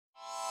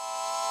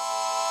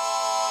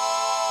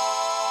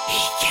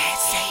He can't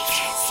save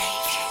you.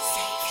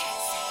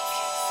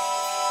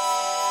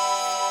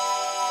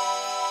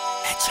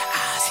 Let your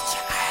eyes in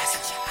your eyes.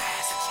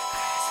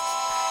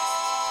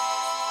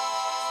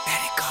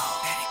 Let it go.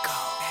 Let it go.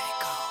 Let it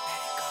go.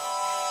 Let it go.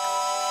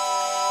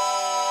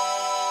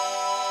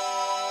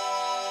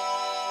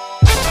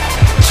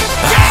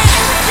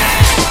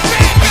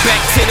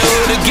 Back to the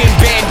hood again,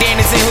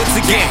 bandanas and hoods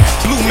again.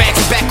 Blue Max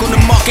back on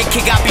the market,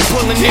 kick I be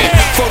pulling in.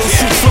 Photo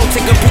shoot flow,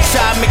 take a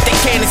picture, I make that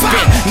cannon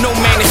spin. No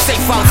man is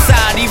safe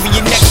outside, even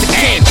your next to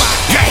kin.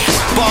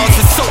 Balls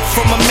of soap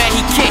from a man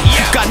he can't.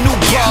 Got new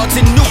broads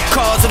and new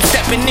cars, I'm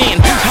stepping in.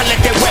 I let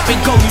that weapon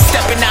go, you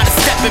stepping out of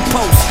stepping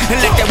post.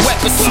 And let that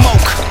weapon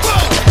smoke.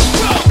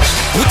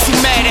 What you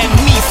mad at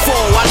me for?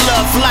 I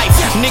love life.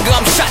 Nigga,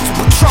 I'm shot to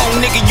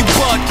Patron, nigga, you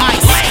Bud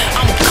Ice.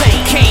 I'm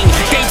cocaine,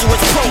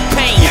 dangerous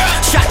propane.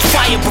 Shot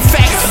fire, but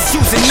faggots is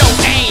using no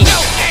aim.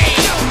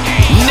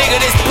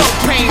 Nigga, this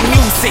propane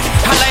music.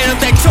 I light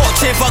up that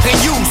torch if I